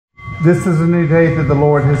This is a new day that the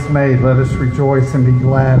Lord has made. Let us rejoice and be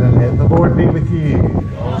glad in it. The Lord be with you.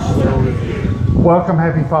 Also with you. Welcome.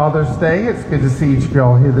 Happy Father's Day. It's good to see each of you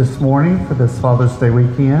all here this morning for this Father's Day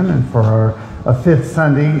weekend and for our fifth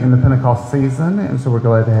Sunday in the Pentecost season. And so we're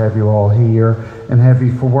glad to have you all here and have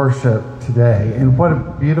you for worship today. And what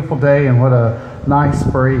a beautiful day and what a nice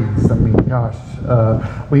breeze. I mean, gosh,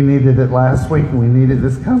 we needed it last week and we need it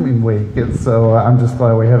this coming week. And so I'm just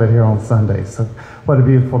glad we have it here on Sunday. So what a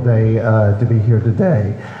beautiful day to be here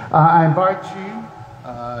today. I invite you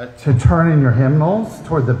to turn in your hymnals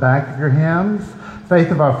toward the back of your hymns.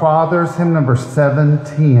 Faith of Our Fathers, hymn number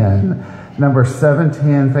 710. Number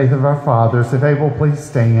 710, Faith of Our Fathers. If able, please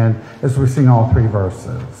stand as we sing all three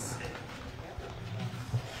verses.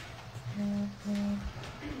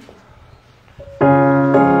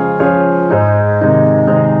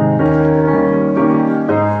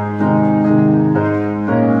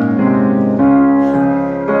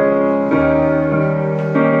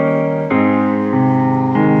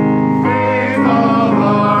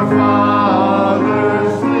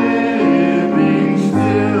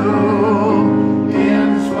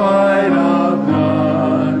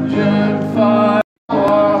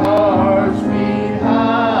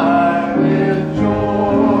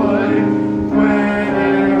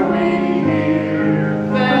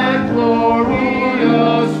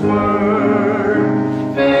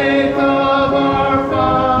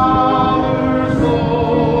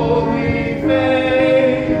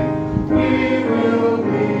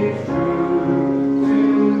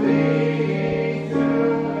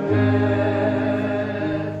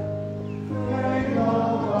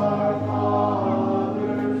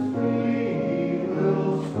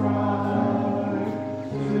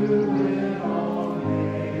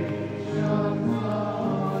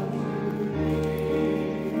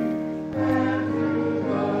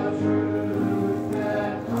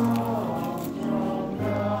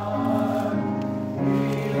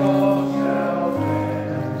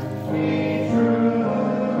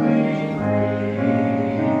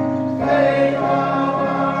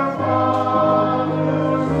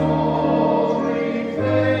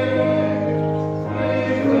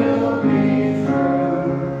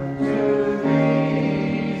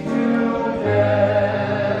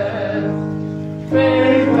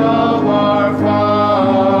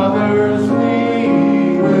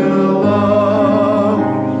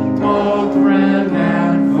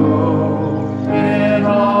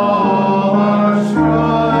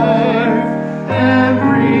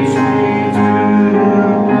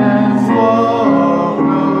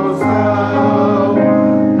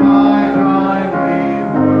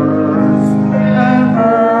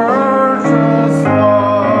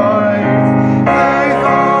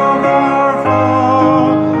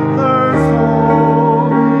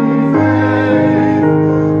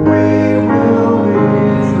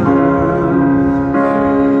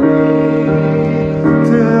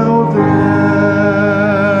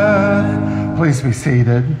 Be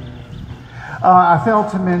seated. I failed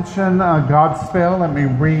to mention Godspell. Let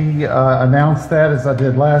me announce that as I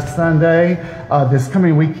did last Sunday. This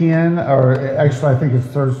coming weekend, or actually I think it's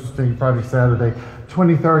Thursday, Friday, Saturday,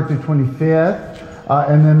 23rd through 25th,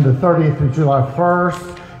 and then the 30th through July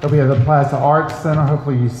 1st. It'll be at the Plaza Arts Center.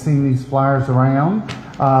 Hopefully you've seen these flyers around,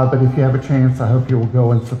 but if you have a chance, I hope you will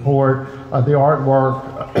go and support the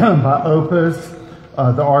artwork by Opus,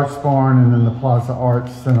 the Arts Barn, and then the Plaza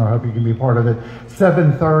Arts Center. I hope you can be part of it.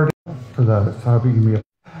 7:30 for those. So I hope you can be a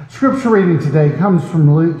Scripture reading today comes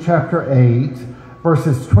from Luke chapter 8,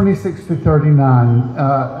 verses 26 to 39.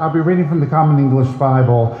 I'll be reading from the Common English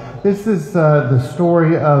Bible. This is the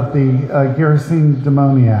story of the Gerasene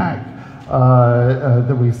demoniac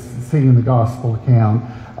that we see in the Gospel account.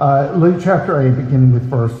 Luke chapter 8, beginning with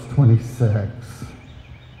verse 26.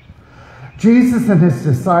 Jesus and his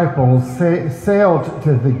disciples sailed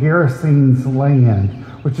to the Gerasenes' land,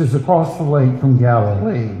 which is across the lake from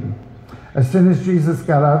Galilee. As soon as Jesus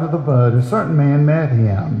got out of the boat, a certain man met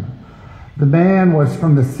him. The man was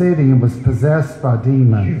from the city and was possessed by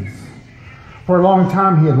demons. For a long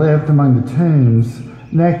time he had lived among the tombs,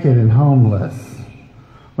 naked and homeless.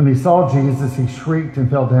 When he saw Jesus, he shrieked and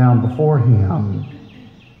fell down before him.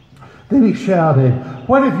 Then he shouted,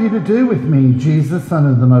 "What have you to do with me, Jesus, Son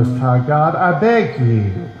of the Most High God? I beg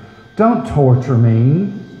you, don't torture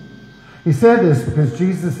me." He said this because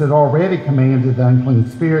Jesus had already commanded the unclean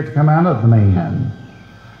spirit to come out of the man.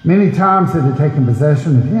 Many times it had taken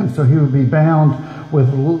possession of him, so he would be bound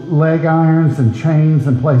with leg irons and chains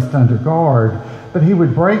and placed under guard. But he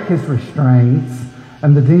would break his restraints,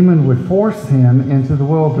 and the demon would force him into the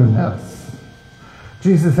wilderness.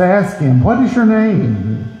 Jesus asked him, "What is your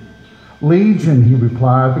name?" "Legion," he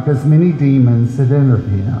replied, because many demons had entered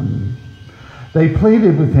him. They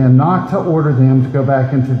pleaded with him not to order them to go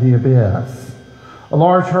back into the abyss. A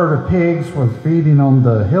large herd of pigs was feeding on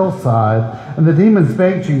the hillside, and the demons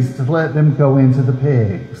begged Jesus to let them go into the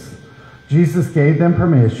pigs. Jesus gave them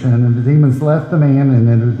permission, and the demons left the man and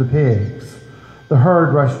entered the pigs. The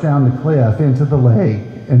herd rushed down the cliff into the lake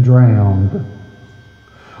and drowned.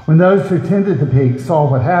 When those who tended the pigs saw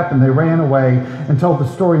what happened, they ran away and told the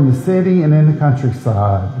story in the city and in the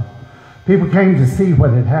countryside. People came to see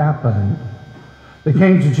what had happened. They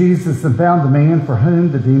came to Jesus and found the man for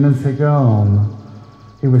whom the demons had gone.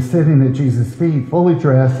 He was sitting at Jesus' feet, fully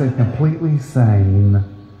dressed and completely sane.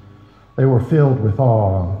 They were filled with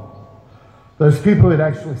awe. Those people who had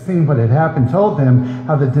actually seen what had happened told them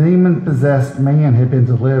how the demon-possessed man had been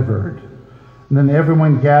delivered. And then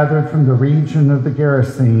everyone gathered from the region of the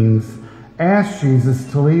Gerasenes asked Jesus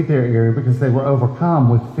to leave their area because they were overcome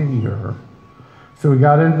with fear. So he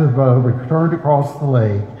got into the boat, returned across the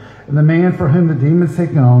lake, and the man for whom the demons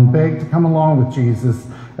had gone begged to come along with Jesus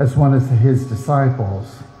as one of his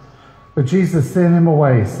disciples. But Jesus sent him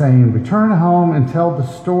away, saying, "Return home and tell the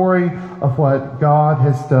story of what God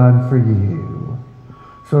has done for you."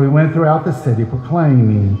 So he went throughout the city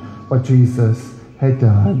proclaiming what Jesus had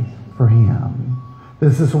done for him.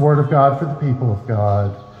 This is the word of God for the people of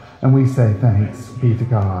God, and we say thanks be to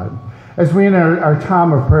God. As we enter our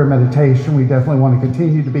time of prayer meditation, we definitely want to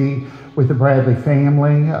continue to be with the Bradley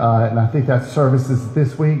family, and I think that service is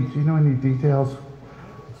this week. Do you know any details?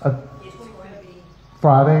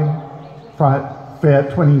 Friday?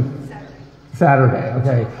 Saturday,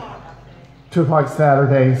 okay. 2 o'clock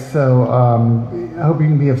Saturday, so I hope you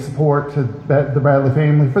can be of support to the Bradley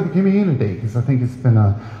family for the community, because I think it's been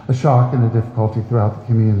a shock and a difficulty throughout the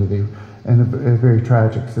community and a very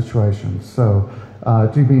tragic situation. So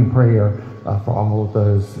do be in prayer for all of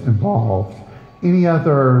those involved. Any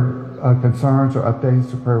other concerns or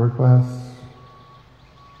updates or prayer requests?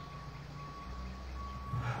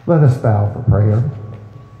 Let us bow for prayer.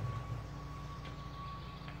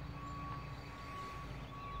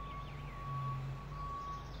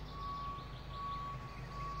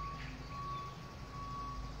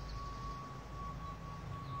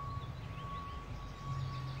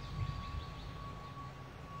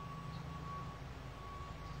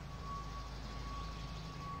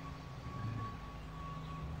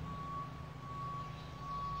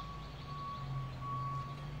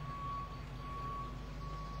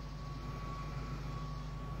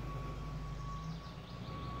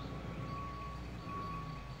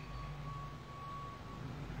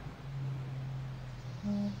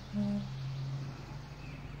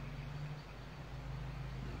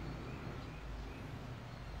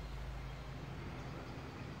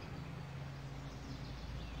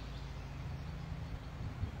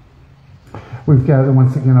 We've gathered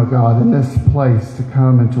once again, oh God, in this place to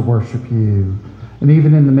come and to worship you. And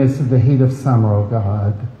even in the midst of the heat of summer, oh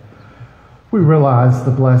God, we realize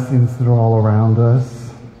the blessings that are all around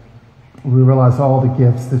us. We realize all the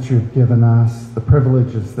gifts that you've given us, the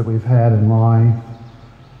privileges that we've had in life,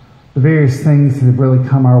 the various things that have really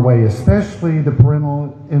come our way, especially the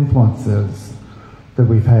parental influences that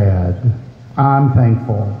we've had. I'm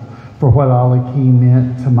thankful for what Ali Key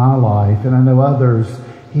meant to my life, and I know others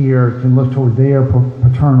here can look toward their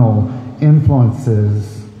paternal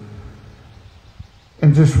influences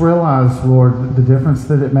and just realize, Lord, the difference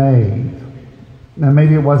that it made. Now,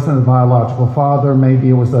 maybe it wasn't a biological father, maybe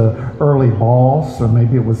it was an early boss, or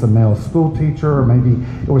maybe it was a male school teacher, or maybe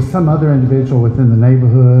it was some other individual within the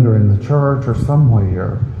neighborhood or in the church or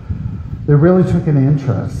somewhere that really took an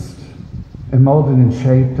interest and molded and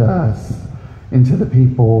shaped us into the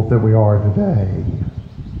people that we are today.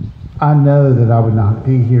 I know that I would not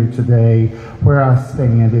be here today where I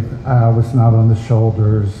stand if I was not on the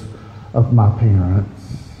shoulders of my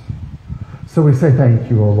parents. So we say thank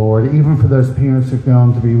you, O Lord, even for those parents who've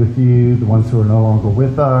gone to be with you, the ones who are no longer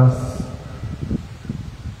with us.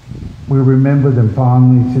 We remember them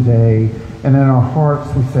fondly today, and in our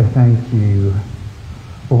hearts we say thank you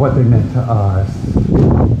for what they meant to us.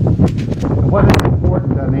 And what an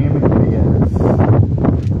important dynamic it is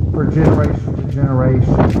for generation to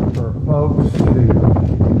generation, for folks to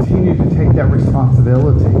continue to take that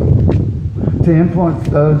responsibility to influence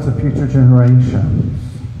those of future generations.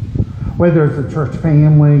 Whether it's a church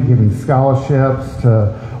family giving scholarships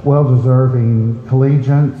to well-deserving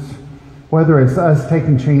collegians, whether it's us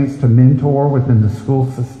taking chance to mentor within the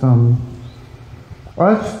school system, or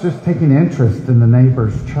us just taking interest in the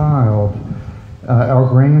neighbor's child, our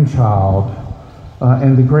grandchild,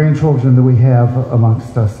 and the grandchildren that we have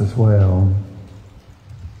amongst us as well.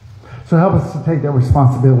 So help us to take that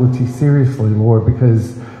responsibility seriously, Lord,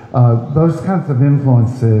 because those kinds of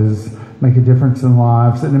influences make a difference in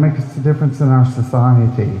lives, and they make a difference in our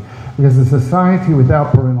society. Because a society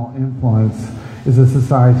without parental influence is a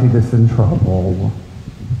society that's in trouble.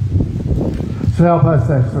 So help us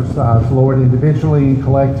exercise, Lord, individually and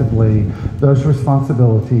collectively, those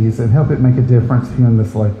responsibilities, and help it make a difference here in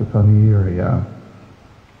this Lake Oconee area.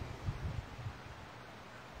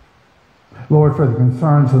 Lord, for the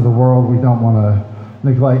concerns of the world, we don't want to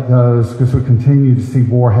neglect those because we continue to see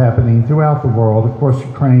war happening throughout the world. Of course,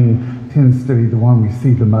 Ukraine tends to be the one we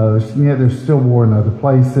see the most, and yet there's still war in other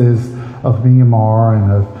places, of Myanmar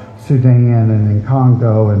and of Sudan and in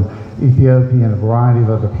Congo and Ethiopia and a variety of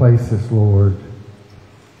other places, Lord.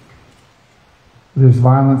 There's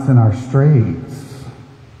violence in our streets,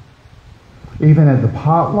 even at the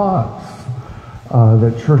potlucks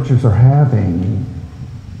that churches are having.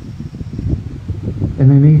 And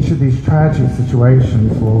in each of these tragic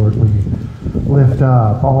situations, Lord, we lift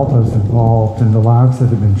up all those involved and the lives that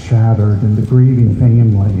have been shattered and the grieving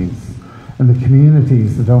families and the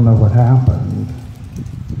communities that don't know what happened.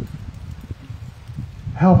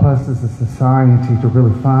 Help us as a society to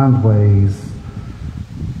really find ways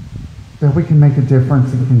that we can make a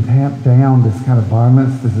difference and can tamp down this kind of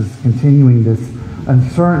violence, this continuing, this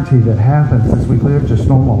uncertainty that happens as we live just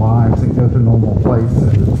normal lives and go to normal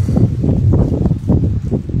places.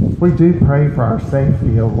 We do pray for our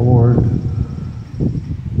safety, O Lord,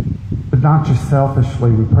 but not just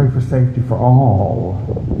selfishly. We pray for safety for all.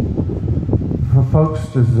 For folks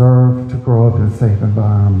deserve to grow up in a safe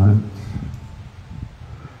environment.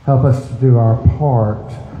 Help us to do our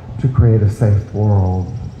part to create a safe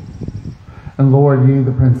world. And Lord, you,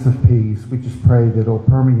 the Prince of Peace, we just pray that it will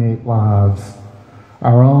permeate lives,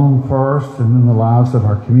 our own first, and then the lives of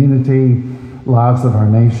our community, lives of our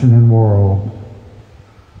nation and world.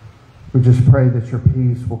 We just pray that your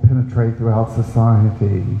peace will penetrate throughout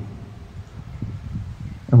society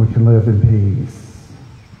and we can live in peace.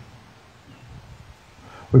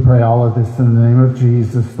 We pray all of this in the name of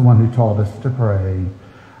Jesus, the one who taught us to pray.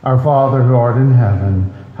 Our Father who art in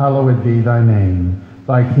heaven, hallowed be thy name.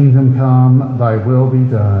 Thy kingdom come, thy will be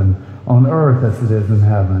done, on earth as it is in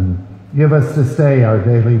heaven. Give us this day our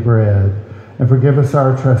daily bread, and forgive us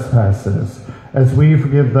our trespasses, as we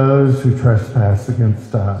forgive those who trespass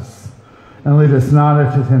against us. And lead us not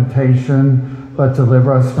into temptation, but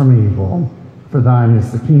deliver us from evil. For thine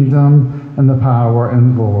is the kingdom, and the power,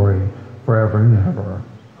 and glory, forever and ever.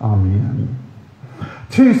 Amen.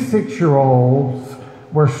 2 6-year-olds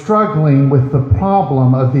were struggling with the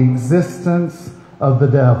problem of the existence of the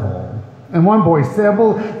devil. And one boy said,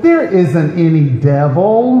 well, there isn't any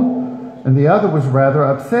devil. And the other was rather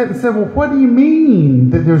upset and said, well, what do you mean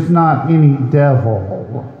that there's not any devil?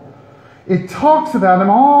 It talks about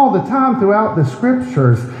him all the time throughout the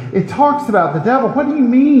scriptures. It talks about the devil. What do you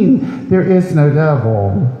mean there is no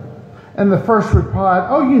devil? And the first replied,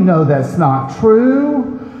 oh, you know that's not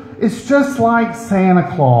true. It's just like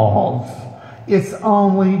Santa Claus. It's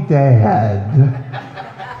only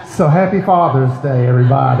Dad. So happy Father's Day,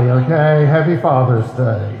 everybody, okay? Happy Father's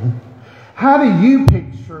Day. How do you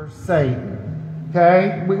picture Satan?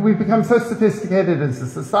 Okay? We've become so sophisticated as a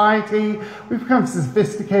society. We've become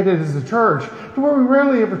sophisticated as a church to where we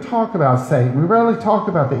rarely ever talk about Satan. We rarely talk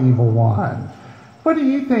about the evil one. What do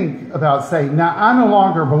you think about Satan? Now, I no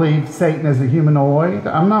longer believe Satan is a humanoid.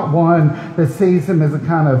 I'm not one that sees him as a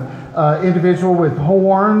kind of individual with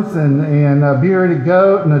horns and a bearded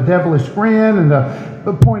goat and a devilish grin and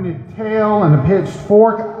a pointed tail and a pitched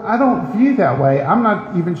fork. I don't view that way. I'm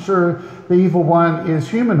not even sure the evil one is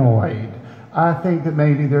humanoid. I think that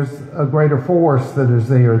maybe there's a greater force that is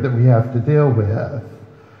there that we have to deal with.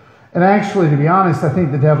 And actually, to be honest, I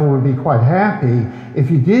think the devil would be quite happy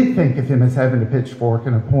if you did think of him as having a pitchfork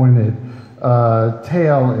and a pointed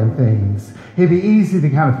tail and things. He'd be easy to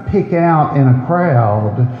kind of pick out in a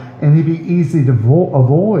crowd, and he'd be easy to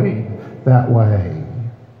avoid that way.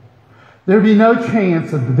 There'd be no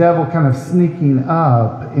chance of the devil kind of sneaking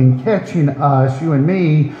up and catching us, you and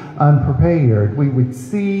me, unprepared. We would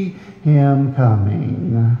see him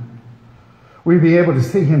coming. We'd be able to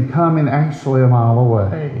see him coming actually a mile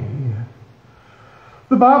away.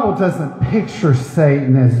 The Bible doesn't picture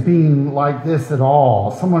Satan as being like this at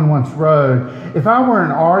all. Someone once wrote, if I were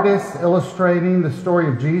an artist illustrating the story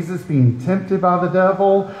of Jesus being tempted by the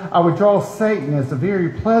devil, I would draw Satan as a very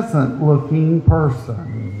pleasant looking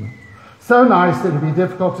person. So nice that it'd be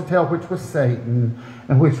difficult to tell which was Satan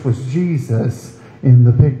and which was Jesus in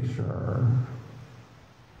the picture.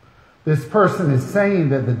 This person is saying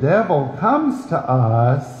that the devil comes to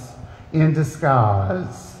us in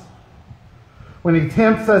disguise. When he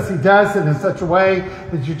tempts us, he does it in such a way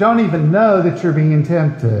that you don't even know that you're being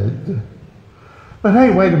tempted. But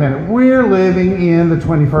hey, wait a minute. We're living in the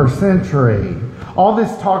 21st century. All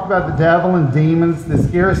this talk about the devil and demons, this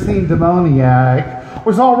Gerasene demoniac,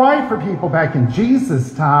 was all right for people back in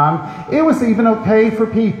Jesus' time. It was even okay for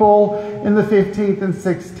people in the 15th and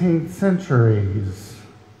 16th centuries.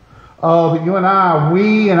 Oh, but you and I,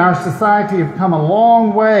 we in our society have come a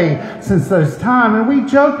long way since those times, and we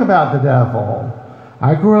joke about the devil.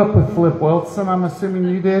 I grew up with Flip Wilson. I'm assuming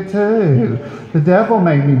you did too. The devil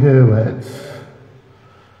made me do it.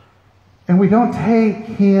 And we don't take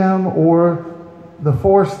him or the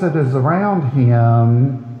force that is around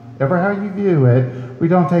him, ever how you view it, we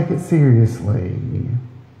don't take it seriously.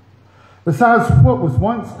 Besides what was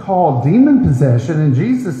once called demon possession in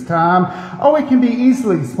Jesus' time, it can be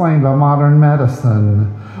easily explained by modern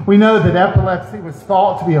medicine. We know that epilepsy was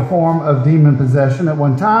thought to be a form of demon possession at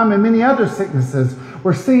one time, and many other sicknesses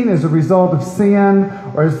were seen as a result of sin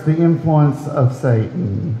or as the influence of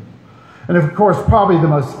Satan. And of course, probably the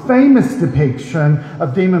most famous depiction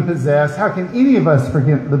of demon possessed, how can any of us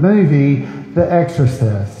forget the movie The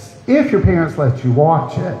Exorcist? If your parents let you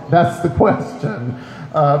watch it, that's the question.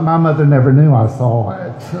 My mother never knew I saw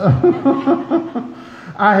it.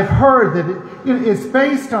 I have heard that it's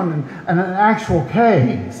based on an actual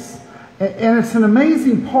case. And it's an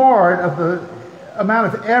amazing part of the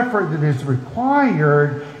amount of effort that is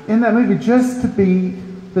required in that movie just to beat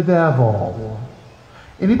the devil.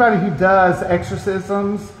 Anybody who does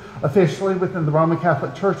exorcisms officially within the Roman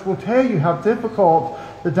Catholic Church will tell you how difficult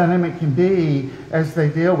the dynamic can be as they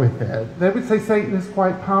deal with it. They would say Satan is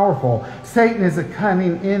quite powerful. Satan is a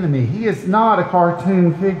cunning enemy. He is not a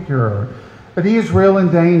cartoon figure, but he is real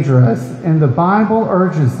and dangerous. And the Bible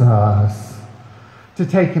urges us to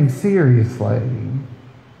take him seriously.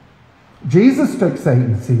 Jesus took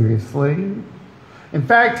Satan seriously. In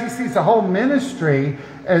fact, he sees the whole ministry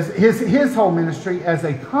as his whole ministry as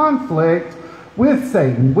a conflict with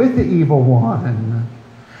Satan, with the evil one.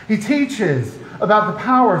 He teaches about the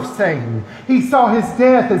power of Satan. He saw his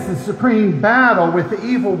death as the supreme battle with the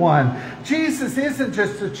evil one. Jesus isn't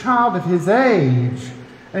just a child of his age,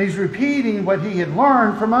 and he's repeating what he had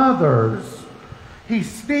learned from others. He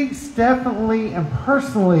speaks definitely and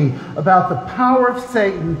personally about the power of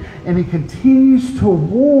Satan, and he continues to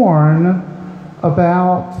warn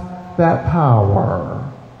about that power.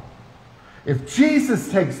 If Jesus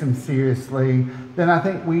takes him seriously, then I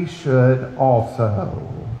think we should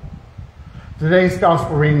also. Today's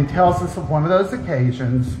gospel reading tells us of one of those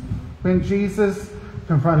occasions when Jesus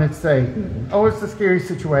confronted Satan. It's a scary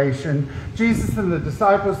situation. Jesus and the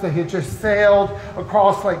disciples, they had just sailed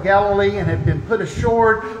across Lake Galilee and had been put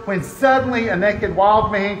ashore when suddenly a naked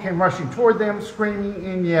wild man came rushing toward them, screaming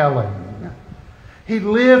and yelling. He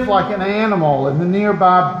lived like an animal in the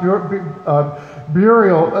nearby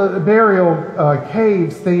burial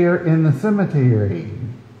caves there in the cemetery.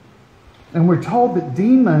 And we're told that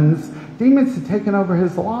demons had taken over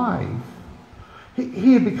his life.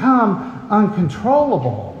 He had become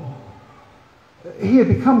uncontrollable. He had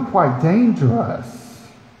become quite dangerous.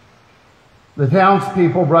 The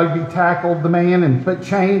townspeople rugby tackled the man and put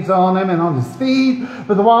chains on him and on his feet,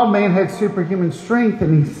 but the wild man had superhuman strength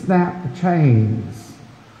and he snapped the chains.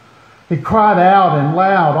 He cried out in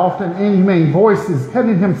loud, often inhumane voices,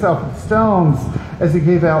 cutting himself with stones as he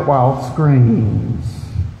gave out wild screams.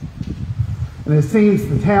 And it seems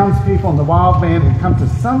the townspeople and the wild man had come to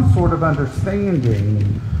some sort of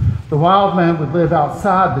understanding. The wild man would live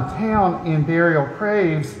outside the town in burial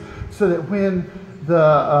graves so that when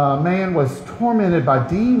the man was tormented by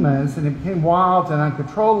demons and he became wild and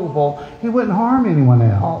uncontrollable, he wouldn't harm anyone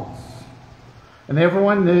else. And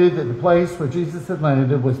everyone knew that the place where Jesus had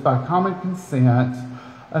landed was by common consent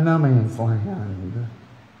a no man's land.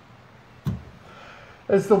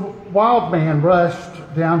 As the wild man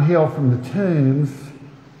rushed downhill from the tombs,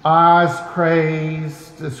 eyes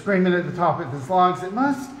crazed, screaming at the top of his lungs, it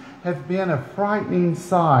must have been a frightening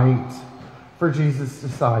sight for Jesus'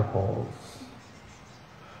 disciples.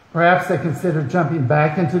 Perhaps they considered jumping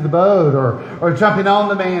back into the boat or jumping on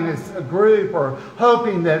the man as a group or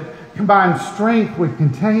hoping that combined strength would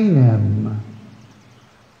contain him.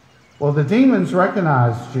 Well, the demons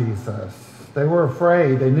recognized Jesus. They were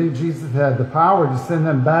afraid. They knew Jesus had the power to send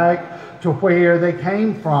them back to where they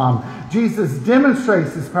came from. Jesus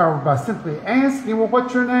demonstrates his power by simply asking, well,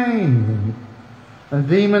 what's your name? The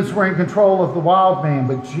demons were in control of the wild man,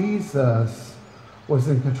 but Jesus was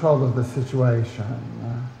in control of the situation.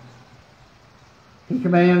 He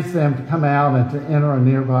commands them to come out and to enter a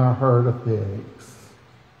nearby herd of pigs.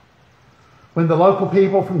 When the local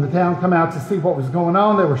people from the town come out to see what was going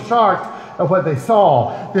on, they were shocked at what they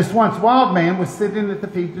saw. This once wild man was sitting at the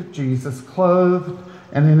feet of Jesus, clothed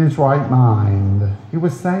and in his right mind. He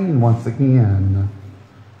was sane once again.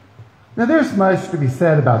 Now, there's much to be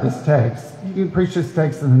said about this text. You can preach this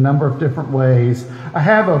text in a number of different ways. I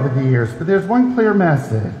have over the years, but there's one clear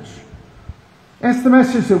message. And it's the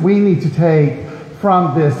message that we need to take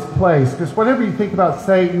from this place. Because whatever you think about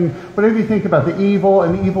Satan, whatever you think about the evil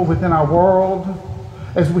and evil within our world,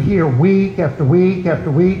 as we hear week after week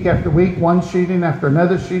after week after week, one shooting after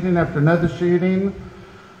another shooting after another shooting,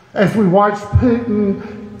 as we watch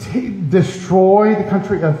Putin destroy the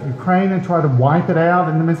country of Ukraine and try to wipe it out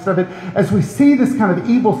in the midst of it, as we see this kind of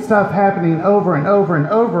evil stuff happening over and over and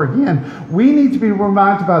over again, we need to be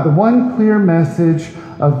reminded by the one clear message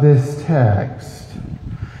of this text.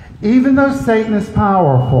 Even though Satan is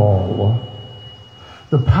powerful,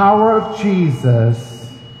 the power of Jesus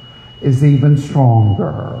is even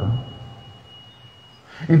stronger.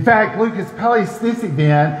 In fact, Luke has placed this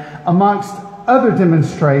event amongst other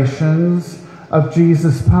demonstrations of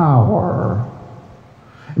Jesus' power.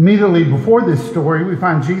 Immediately before this story, we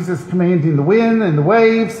find Jesus commanding the wind and the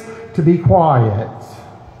waves to be quiet.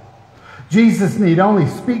 Jesus need only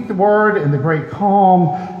speak the word, and the great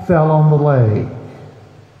calm fell on the lake.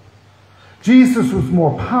 Jesus was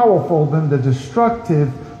more powerful than the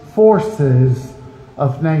destructive forces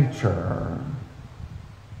of nature.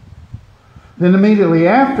 Then immediately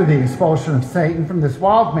after the expulsion of Satan from this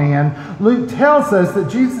wild man, Luke tells us that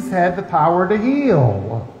Jesus had the power to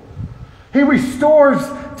heal. He restores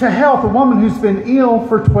to health a woman who's been ill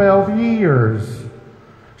for 12 years.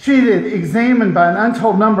 She had been examined by an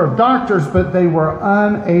untold number of doctors, but they were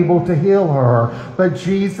unable to heal her. But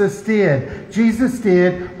Jesus did. Jesus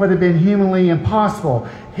did what had been humanly impossible.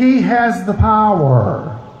 He has the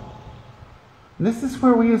power. And this is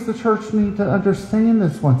where we as the church need to understand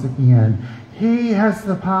this once again. He has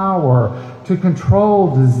the power to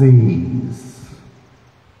control disease,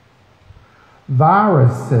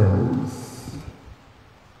 viruses,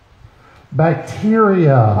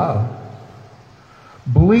 bacteria,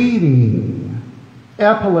 bleeding,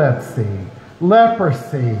 epilepsy,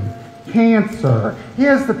 leprosy, cancer. He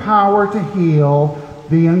has the power to heal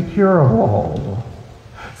the incurable.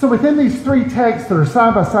 So within these three texts that are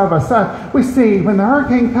side by side by side, we see when the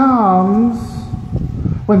hurricane comes,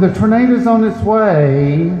 when the tornado is on its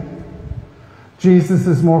way, Jesus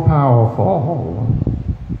is more powerful.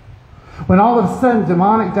 When all of a sudden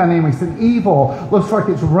demonic dynamics and evil looks like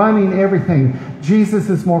it's running everything, Jesus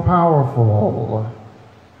is more powerful.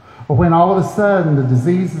 Or when all of a sudden the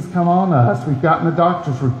diseases come on us, we've gotten the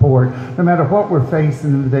doctor's report, no matter what we're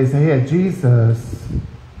facing in the days ahead, Jesus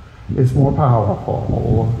is more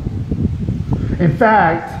powerful. In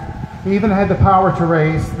fact, he even had the power to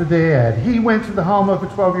raise the dead. He went to the home of a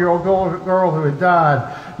 12-year-old girl who had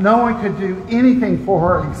died. No one could do anything for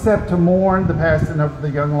her except to mourn the passing of the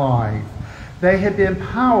young life. They had been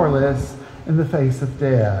powerless in the face of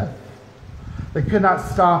death. They could not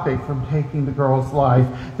stop it from taking the girl's life.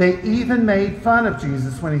 They even made fun of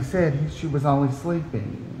Jesus when he said she was only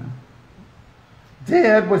sleeping.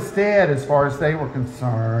 Dead was dead as far as they were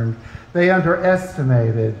concerned. They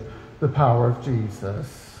underestimated the power of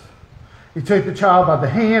Jesus. He took the child by the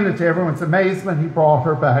hand, and to everyone's amazement, he brought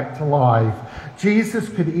her back to life. Jesus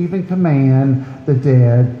could even command the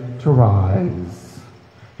dead to rise.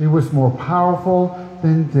 He was more powerful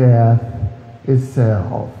than death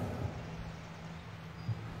itself.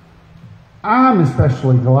 I'm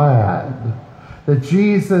especially glad that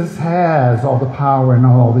Jesus has all the power and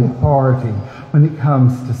all the authority when it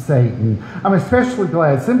comes to Satan. I'm especially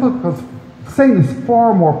glad simply because Satan is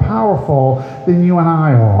far more powerful than you and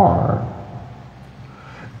I are.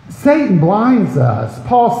 Satan blinds us.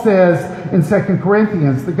 Paul says in 2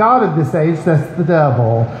 Corinthians, the God of this age, that's the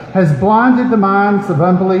devil, has blinded the minds of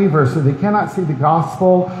unbelievers so they cannot see the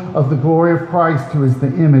gospel of the glory of Christ, who is the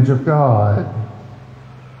image of God.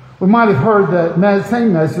 We might have heard the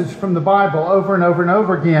same message from the Bible over and over and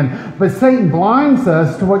over again, but Satan blinds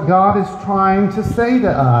us to what God is trying to say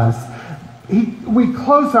to us. We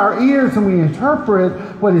close our ears and we interpret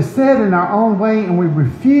what is said in our own way, and we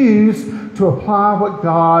refuse to apply what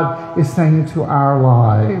God is saying to our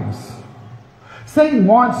lives. Satan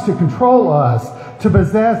wants to control us, to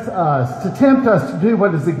possess us, to tempt us to do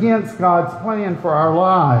what is against God's plan for our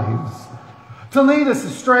lives, to lead us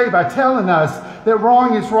astray by telling us that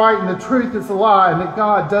wrong is right and the truth is a lie and that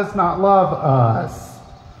God does not love us.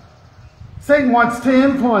 Satan wants to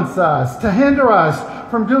influence us, to hinder us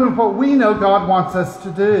from doing what we know God wants us to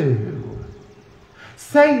do.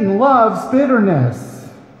 Satan loves bitterness,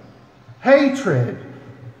 hatred,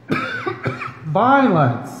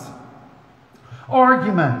 violence,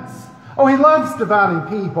 arguments. Oh, he loves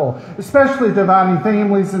dividing people, especially dividing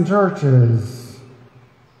families and churches.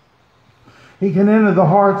 He can enter the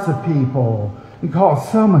hearts of people and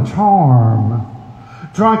cause so much harm.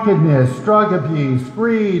 Drunkenness, drug abuse,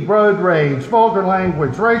 greed, road rage, vulgar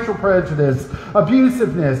language, racial prejudice,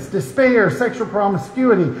 abusiveness, despair, sexual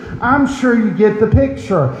promiscuity. I'm sure you get the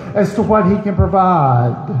picture as to what he can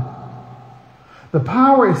provide. The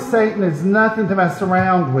power of Satan is nothing to mess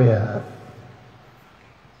around with.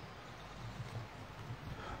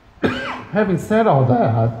 Having said all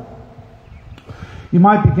that, you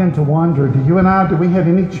might begin to wonder, do we have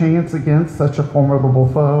any chance against such a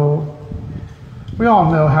formidable foe? We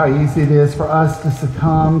all know how easy it is for us to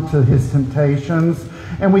succumb to his temptations,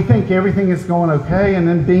 and we think everything is going okay, and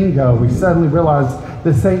then bingo, we suddenly realize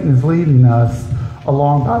that Satan is leading us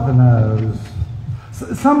along by the nose.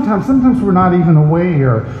 Sometimes we're not even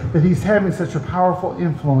aware that he's having such a powerful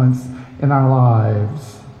influence in our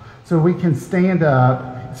lives. So we can stand up.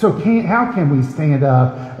 How can we stand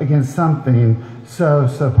up against something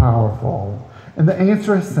so powerful? And the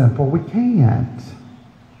answer is simple: we can't.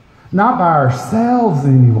 Not by ourselves,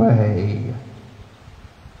 anyway.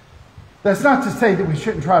 That's not to say that we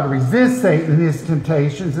shouldn't try to resist Satan and his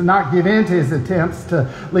temptations and not give in to his attempts to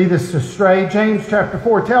lead us astray. James chapter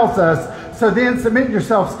 4 tells us, so then submit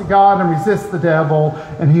yourselves to God and resist the devil,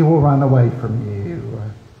 and he will run away from you.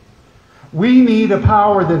 We need a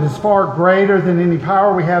power that is far greater than any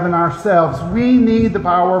power we have in ourselves. We need the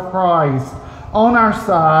power of Christ on our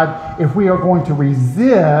side if we are going to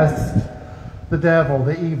resist the devil,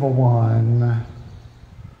 the evil one.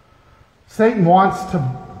 Satan wants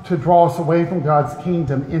to draw us away from God's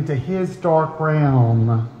kingdom into his dark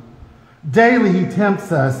realm. Daily he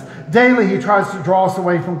tempts us. Daily he tries to draw us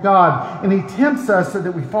away from God. And he tempts us so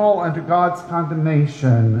that we fall under God's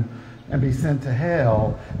condemnation and be sent to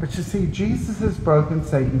hell. But you see, Jesus has broken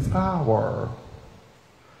Satan's power.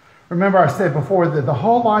 Remember, I said before that the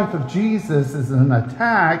whole life of Jesus is an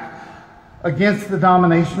attack against the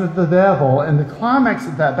domination of the devil, and the climax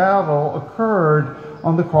of that battle occurred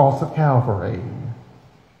on the cross of Calvary.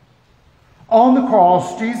 On the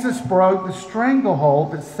cross, Jesus broke the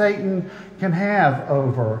stranglehold that Satan can have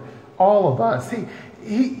over all of us.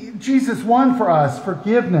 Jesus won for us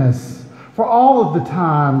forgiveness for all of the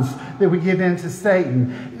times that we give in to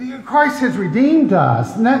Satan. Christ has redeemed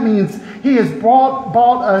us, and that means he has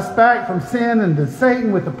bought us back from sin and to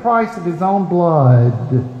Satan with the price of his own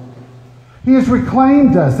blood. He has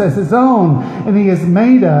reclaimed us as his own, and he has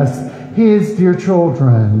made us his dear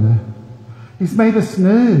children. He's made us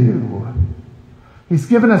new. He's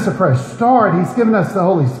given us a fresh start. He's given us the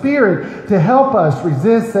Holy Spirit to help us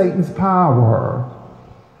resist Satan's power.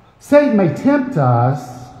 Satan may tempt us,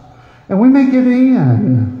 and we may give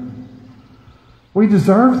in. We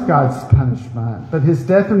deserve God's punishment, but through his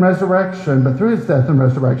death and resurrection,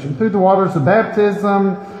 through the waters of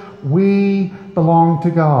baptism, we belong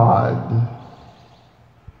to God.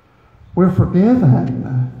 We're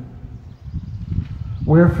forgiven.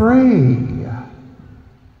 We're free.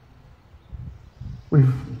 We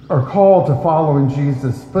are called to follow in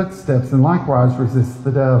Jesus' footsteps and likewise resist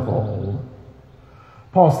the devil.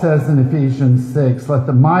 Paul says in Ephesians 6, let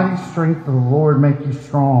the mighty strength of the Lord make you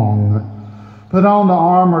strong. Put on the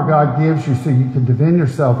armor God gives you so you can defend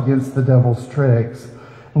yourself against the devil's tricks.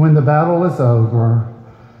 And when the battle is over,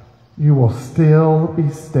 you will still be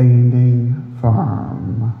standing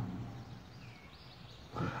firm.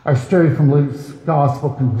 Our story from Luke's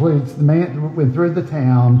gospel concludes the man went through the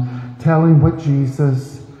town telling what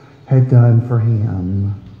Jesus had done for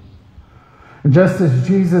him. And just as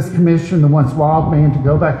Jesus commissioned the once wild man to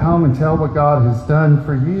go back home and tell what God has done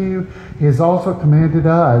for you, he has also commanded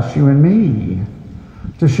us, you and me,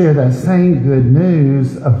 to share that same good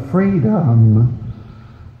news of freedom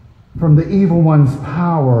from the evil one's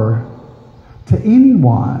power to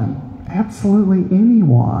anyone, absolutely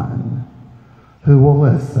anyone, who will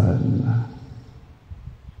listen.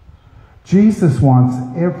 Jesus wants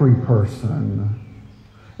every person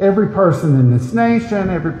in this nation,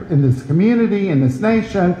 in this community, in this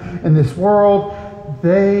nation, in this world,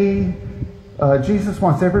 Jesus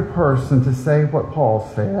wants every person to say what Paul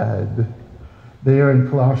said there in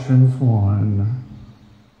Colossians 1.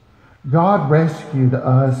 God rescued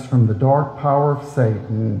us from the dark power of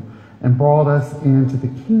Satan and brought us into the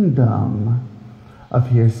kingdom of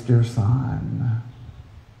his dear Son.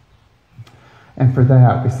 And for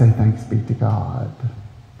that, we say thanks be to God.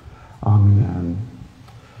 Amen.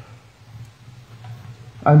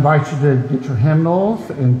 I invite you to get your hymnals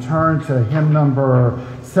and turn to hymn number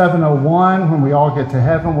 701. When we all get to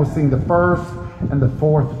heaven, we'll sing the first and the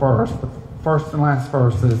fourth verse. The first and last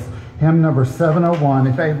verses, hymn number 701.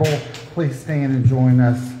 If able, please stand and join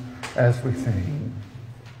us as we sing.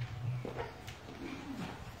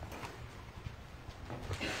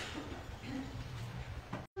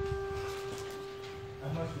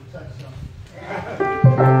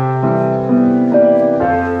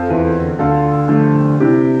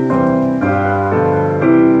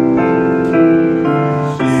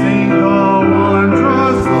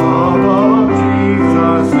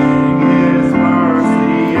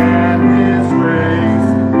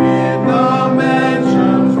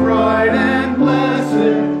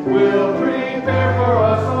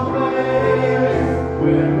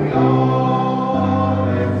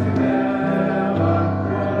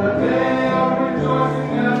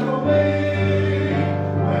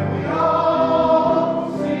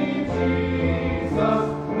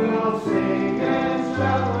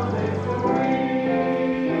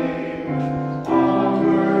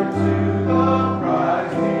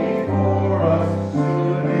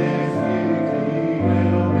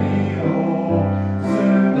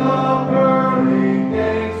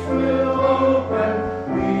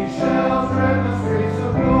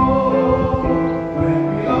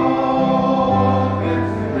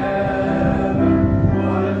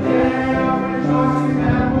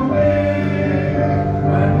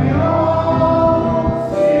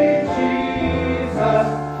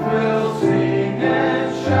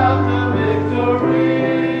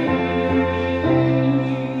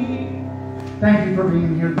 Thank you for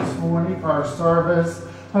being here this morning for our service.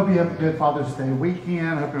 Hope you have a good Father's Day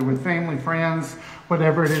weekend. Hope you're with family, friends,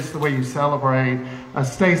 whatever it is, the way you celebrate.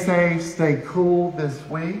 Stay safe, stay cool this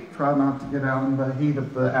week. Try not to get out in the heat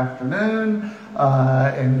of the afternoon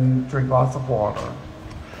and drink lots of water.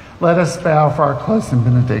 Let us bow for our closing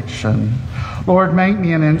benediction. Lord, make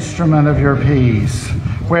me an instrument of your peace.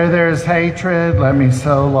 Where there is hatred, let me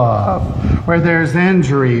sow love. Where there is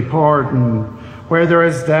injury, pardon. Where there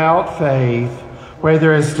is doubt, faith. Where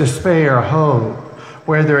there is despair, hope.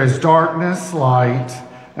 Where there is darkness, light.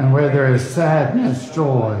 And where there is sadness,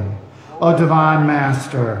 joy. O divine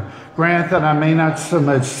Master, grant that I may not so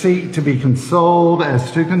much seek to be consoled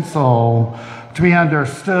as to console, to be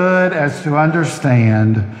understood as to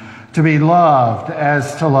understand, to be loved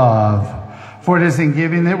as to love. For it is in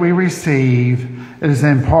giving that we receive, it is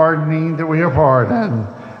in pardoning that we are pardoned,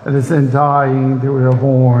 it is in dying that we are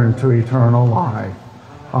born to eternal life.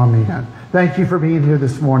 Amen. Thank you for being here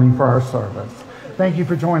this morning for our service. Thank you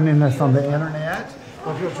for joining us on the internet.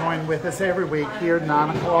 Hope you'll join with us every week here at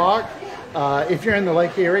 9 o'clock. If you're in the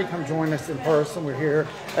Lake Erie, come join us in person. We're here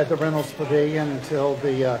at the Reynolds Pavilion until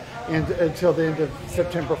the end of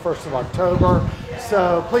September, 1st of October.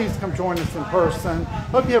 So please come join us in person.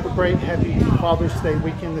 Hope you have a great, happy Father's Day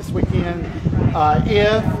weekend this weekend.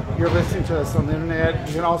 If you're listening to us on the internet,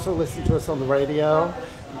 you can also listen to us on the radio.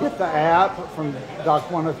 Get the app from Doc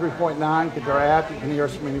 103.9. Get their app. You can hear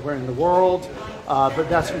us from anywhere in the world. But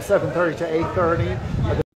that's from 7:30 to 8:30.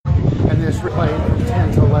 And this replayed from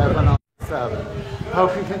 10 to 11 on 7.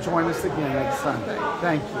 Hope you can join us again next Sunday.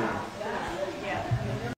 Thank you.